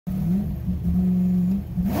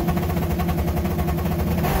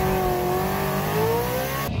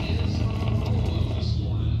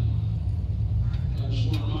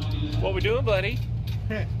doing, buddy?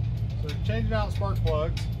 So changing out spark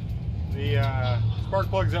plugs. The spark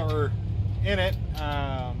plugs that were in it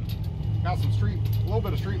got some a little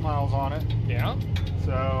bit of street miles on it. Yeah.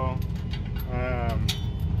 So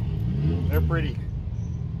they're pretty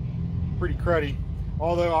cruddy.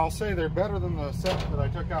 Although I'll say they're better than the set that I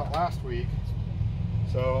took out last week.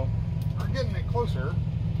 So we're getting it closer.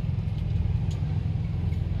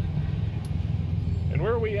 And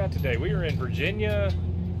where are we at today? We are in Virginia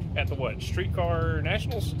at the what? Street Car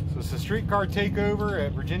Nationals? So it's the Street Car Takeover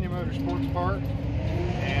at Virginia Motorsports Park.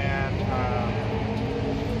 And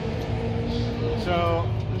so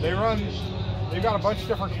they've got a bunch of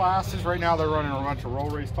different classes. Right now they're running a bunch of roll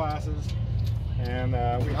race classes. And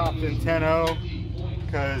we hopped in 10-0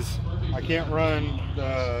 because I can't run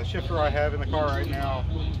the shifter I have in the car right now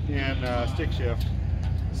in stick shift.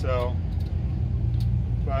 So,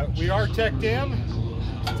 but we are teched in.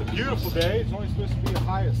 It's a beautiful day. It's only supposed to be a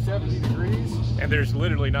high of 70 degrees. And there's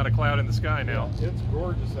literally not a cloud in the sky now. Yeah, it's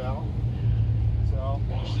gorgeous out. So,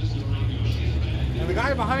 and the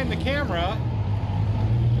guy behind the camera,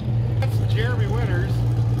 that's Jeremy Winters.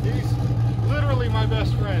 He's literally my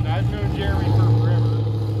best friend. I've known Jeremy for forever.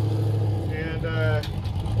 And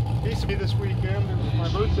he saw me this weekend. It was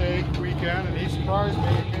my birthday weekend, and he surprised me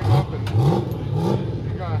and came up and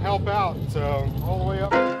he's gonna help out. So all the way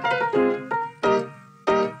up.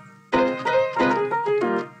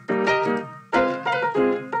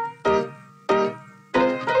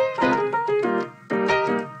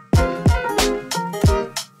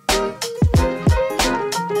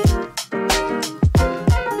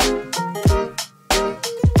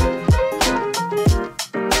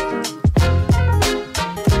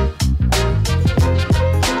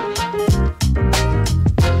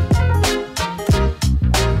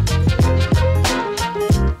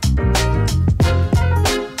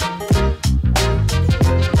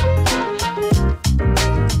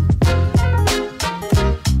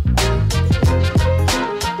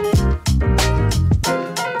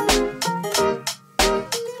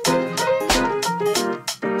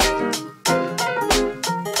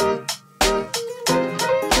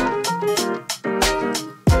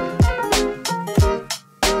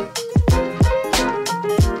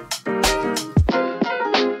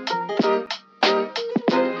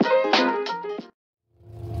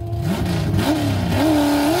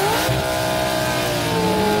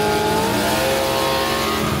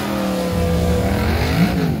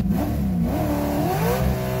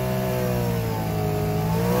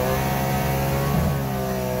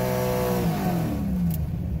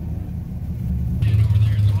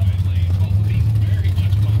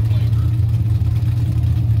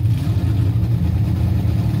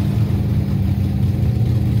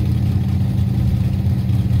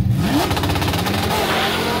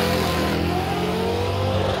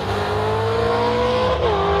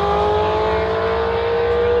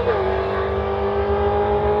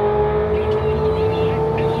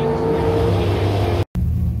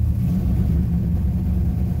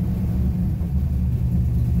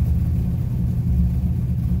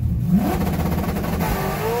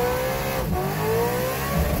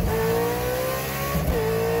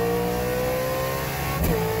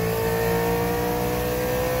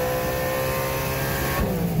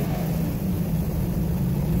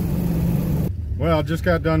 Well, just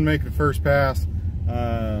got done making the first pass.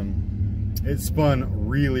 It spun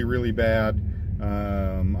really bad.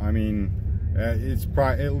 I mean, it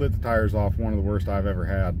lit the tires off. One of the worst I've ever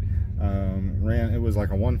had. It was like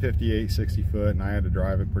a 158 60 foot, and I had to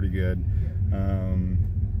drive it pretty good.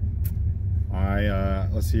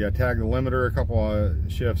 Let's see, I tagged the limiter a couple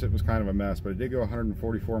of shifts. It was kind of a mess, but it did go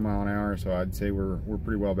 144 mile an hour, so I'd say we're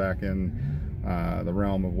pretty well back in the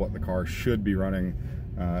realm of what the car should be running.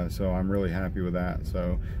 So I'm really happy with that.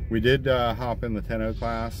 So we did hop in the 10-0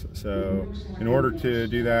 class. So in order to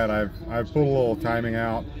do that, I've pulled a little timing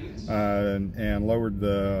out and lowered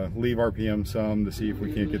the leave RPM some to see if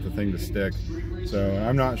we can't get the thing to stick. So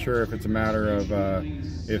I'm not sure if it's a matter of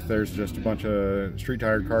if there's just a bunch of street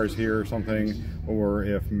tired cars here or something, or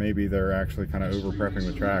if maybe they're actually kind of over prepping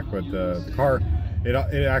the track. But the car, it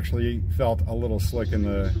actually felt a little more slick in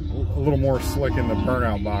the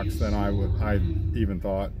burnout box than I even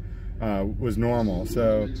thought was normal.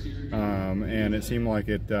 So and it seemed like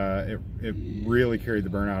it really carried the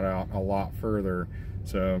burnout out a lot further.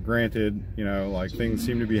 So granted, you know, like things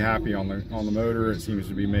seem to be happy on the motor. It seems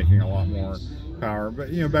to be making a lot more power, but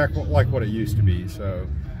you know, back like what it used to be. So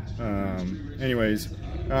anyways,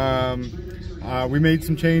 we made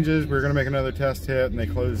some changes. We were going to make another test hit, and they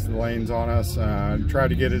closed the lanes on us. Tried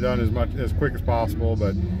to get it done as quick as possible,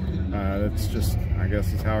 but it's just, I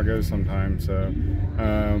guess it's how it goes sometimes. So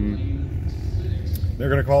They're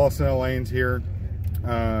going to call us in the lanes here.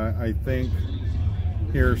 I think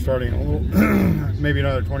here starting a little, maybe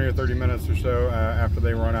another 20 or 30 minutes or so after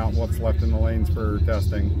they run out what's left in the lanes for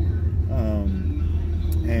testing.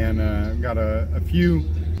 Got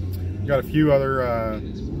a few other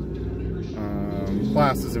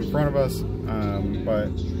classes in front of us, but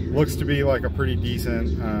looks to be like a pretty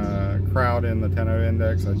decent crowd in the 10.0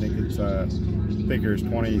 index. I think it's there's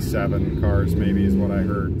 27 cars maybe is what I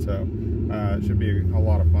heard, so it should be a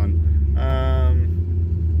lot of fun.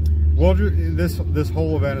 Well, this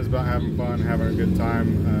whole event is about having fun, having a good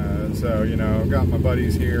time. So you know, I've got my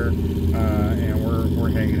buddies here, and we're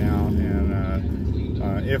hanging out. And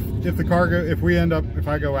if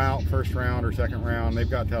I go out first round or second round, they've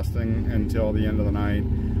got testing until the end of the night.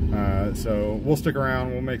 So we'll stick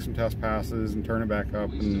around. We'll make some test passes and turn it back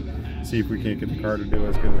up and see if we can't get the car to do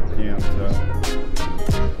as good as we can. So.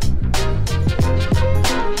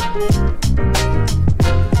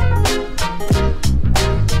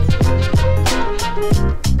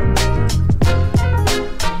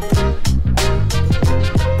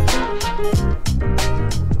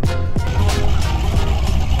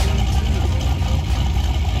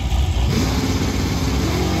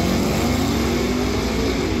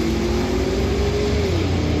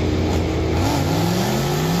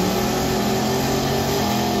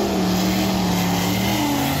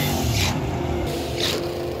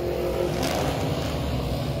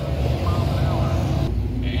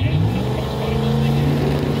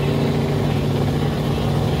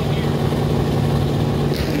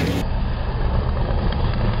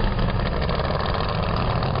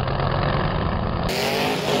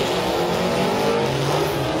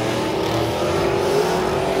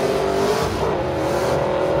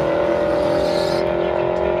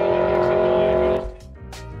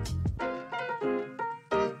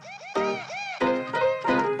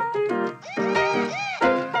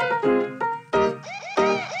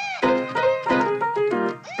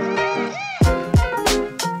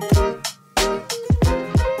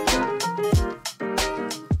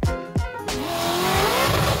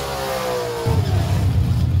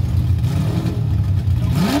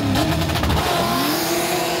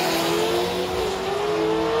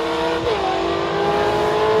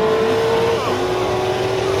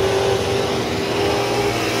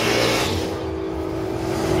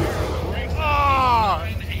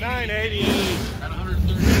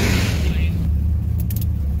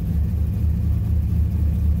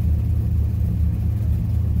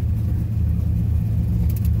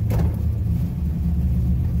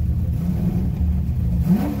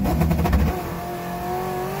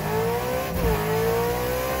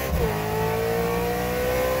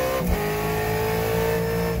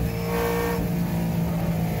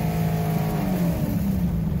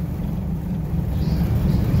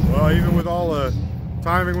 Even with all the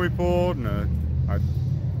timing we pulled, and I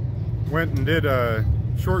went and did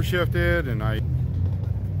short shifted, and I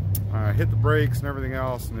hit the brakes and everything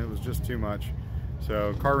else, and it was just too much.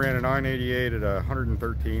 So car ran a 988 at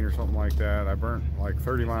 113 or something like that. I burnt like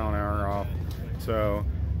 30 mile an hour off. So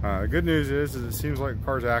the good news is it seems like the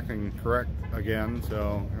car's acting correct again.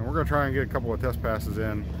 So, and we're gonna try and get a couple of test passes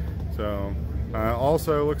in. So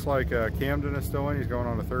also looks like Camden is still in. He's going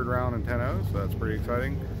on the third round in 10.0, so that's pretty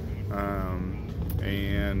exciting.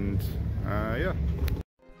 Yeah.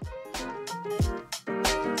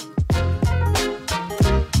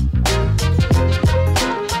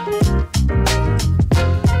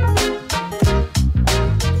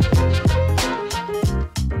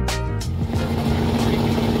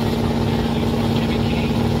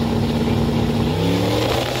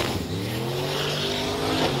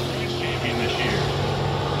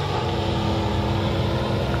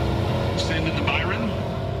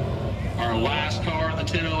 Last car in the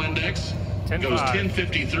 10.0 index goes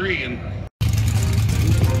 10:53 and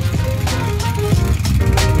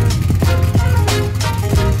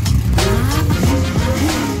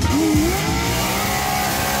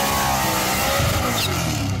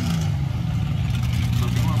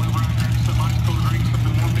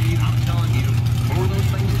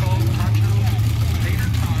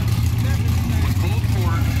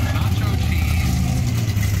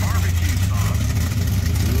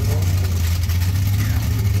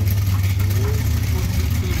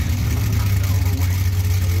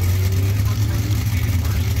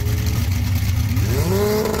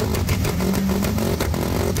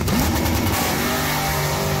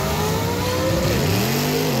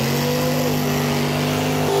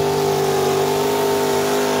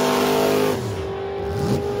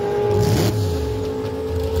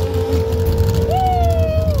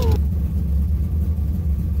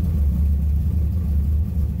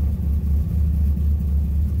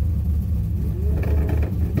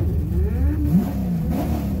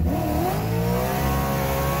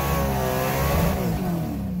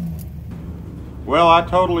Well, I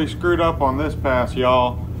totally screwed up on this pass,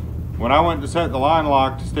 y'all. When I went to set the line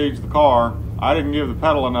lock to stage the car, I didn't give the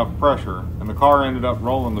pedal enough pressure, and the car ended up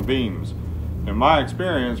rolling the beams. In my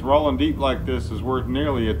experience, rolling deep like this is worth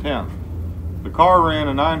nearly a tenth. The car ran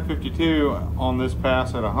a 952 on this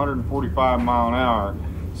pass at 145 mile an hour,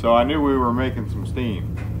 so I knew we were making some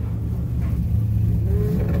steam.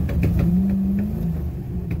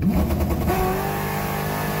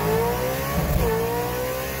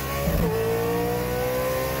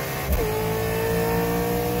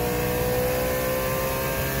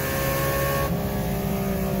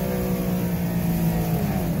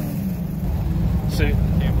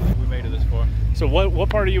 Can't believe we made it this far. So what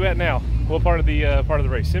part are you at now? What part of the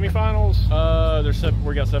race? Semifinals?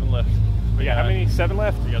 We got 7 left. We got how many? 7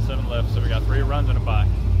 left? We got 7 left, so we got 3 runs and a bye.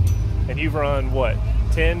 And you've run what?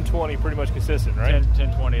 10, 20, pretty much consistent, right?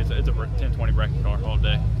 10, 20. It's a 10, 20 bracket car all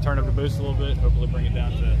day. Turn up the boost a little bit, hopefully bring it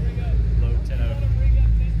down to low 10-0.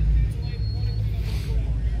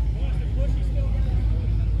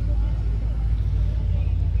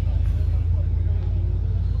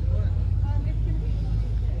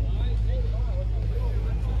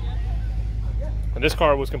 And this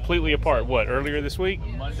car was completely apart, what, earlier this week?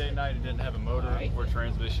 Monday night it didn't have a motor or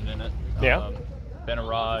transmission in it. Yeah. Bent a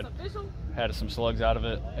rod, had some slugs out of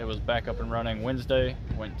it. It was back up and running Wednesday,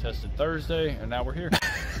 went and tested Thursday, and now we're here.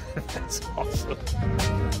 That's awesome.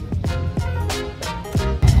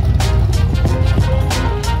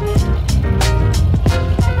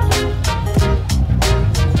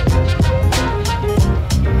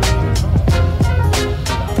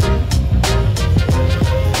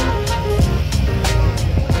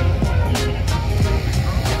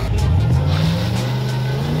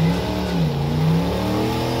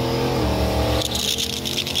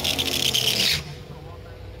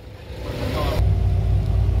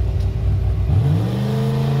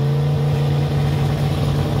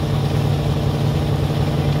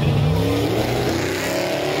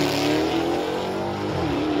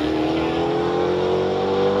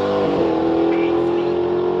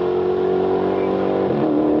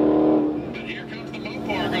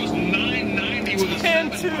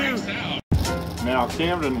 Now,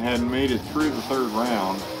 Camden had made it through the 3rd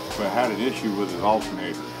round, but had an issue with his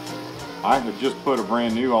alternator. I had just put a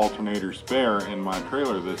brand new alternator spare in my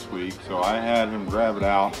trailer this week, so I had him grab it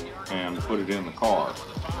out and put it in the car.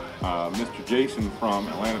 Mr. Jason from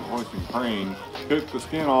Atlantic Hoisting Crane took the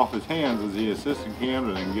skin off his hands as he assisted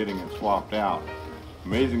Camden in getting it swapped out.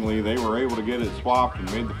 Amazingly, they were able to get it swapped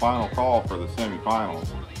and made the final call for the semifinals.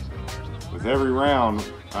 With every round,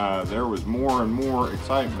 there was more and more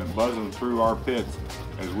excitement buzzing through our pits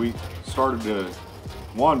as we started to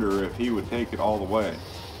wonder if he would take it all the way.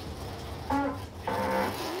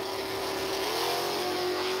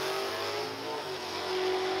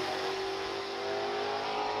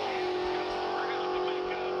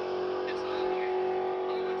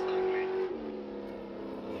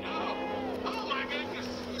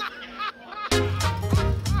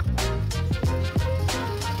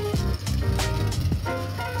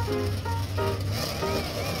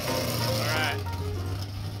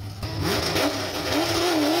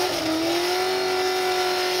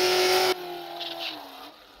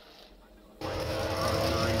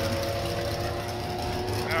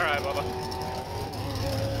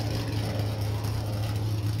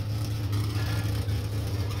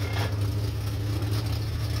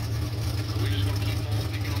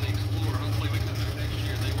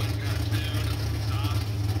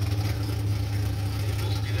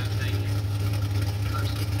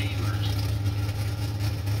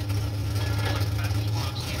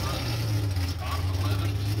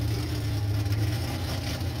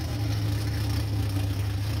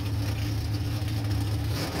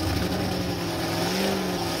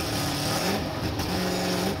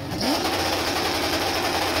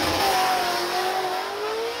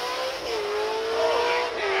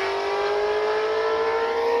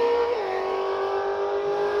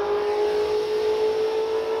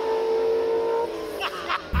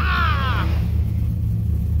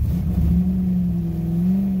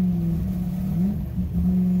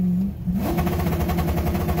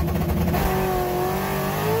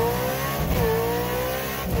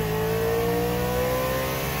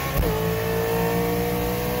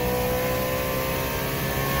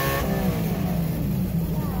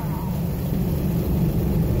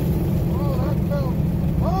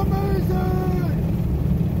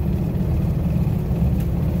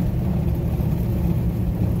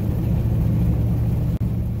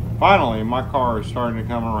 Finally, my car is starting to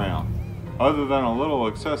come around. Other than a little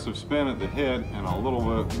excessive spin at the head and a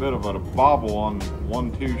little bit of a bobble on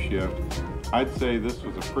 1-2 shift, I'd say this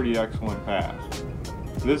was a pretty excellent pass.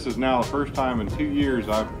 This is now the first time in 2 years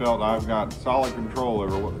I've felt I've got solid control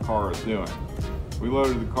over what the car is doing. We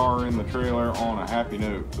loaded the car in the trailer on a happy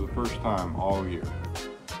note for the first time all year.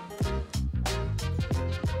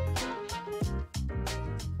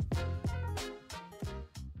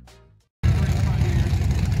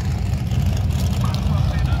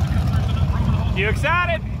 You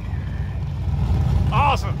excited?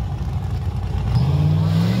 Awesome.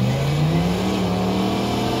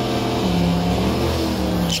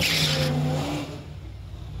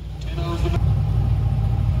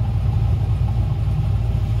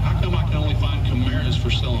 How come I can only find Camaros for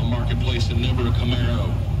sale on Marketplace and never a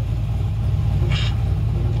Camaro?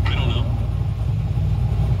 I don't know.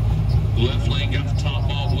 The left lane got the top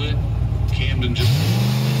off lit. Camden just...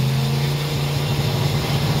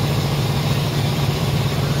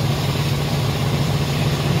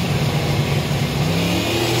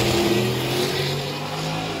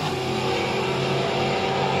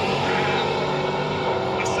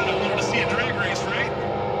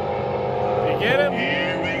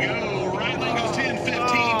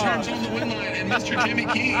 Mr. Jimmy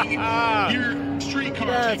King, your Street Car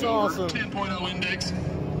Takeover 10.0 Index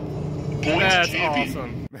points champion.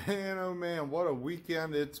 Awesome. Man, oh man, what a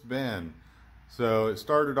weekend it's been. So it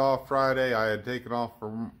started off Friday. I had taken off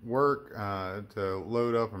from work to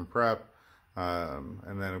load up and prep.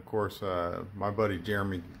 And then, of course, my buddy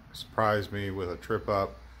Jeremy surprised me with a trip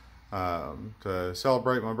up to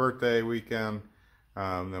celebrate my birthday weekend.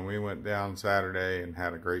 Then we went down Saturday and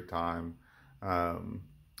had a great time.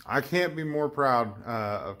 I can't be more proud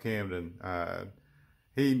of Camden.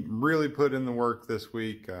 He really put in the work this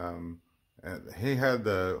week. He had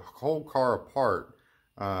the whole car apart,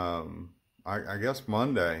 I guess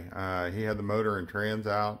Monday. He had the motor and trans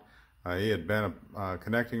out. He had been a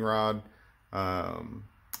connecting rod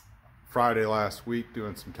Friday last week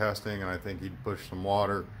doing some testing, and I think he'd pushed some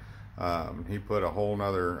water. He put a whole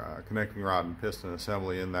nother connecting rod and piston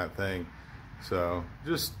assembly in that thing. So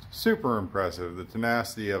just super impressive, the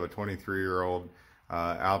tenacity of a 23-year-old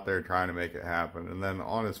out there trying to make it happen. And then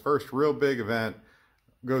on his first real big event,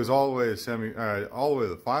 goes all the way to all the way to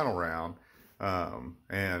the final round.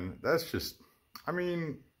 And that's just, I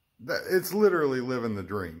mean, it's literally living the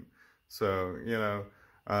dream. So, you know,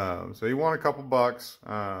 so he won a couple bucks,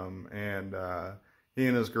 and he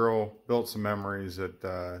and his girl built some memories that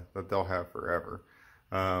that they'll have forever.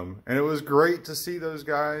 And it was great to see those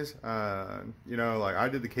guys. You know, like I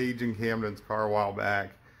did the cage in Camden's car a while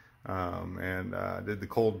back, and did the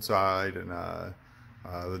cold side and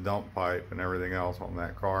the dump pipe and everything else on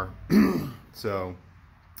that car. So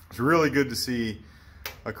it's really good to see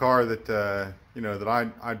a car that you know, that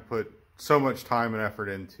I'd put so much time and effort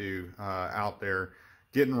into out there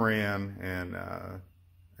getting ran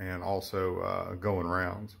and also going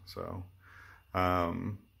rounds. So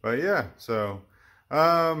but yeah, so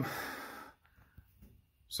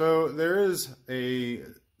there is a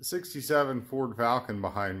 67 Ford Falcon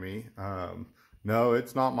behind me. No,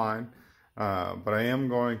 it's not mine, but I am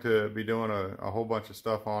going to be doing a whole bunch of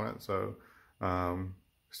stuff on it. So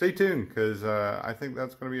stay tuned, because I think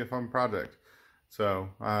that's going to be a fun project. So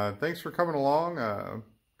thanks for coming along.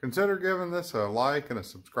 Consider giving this a like and a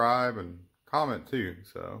subscribe and comment too.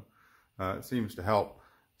 So it seems to help.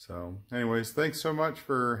 So anyways, thanks so much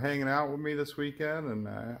for hanging out with me this weekend, and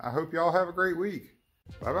I hope y'all have a great week.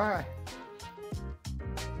 Bye-bye.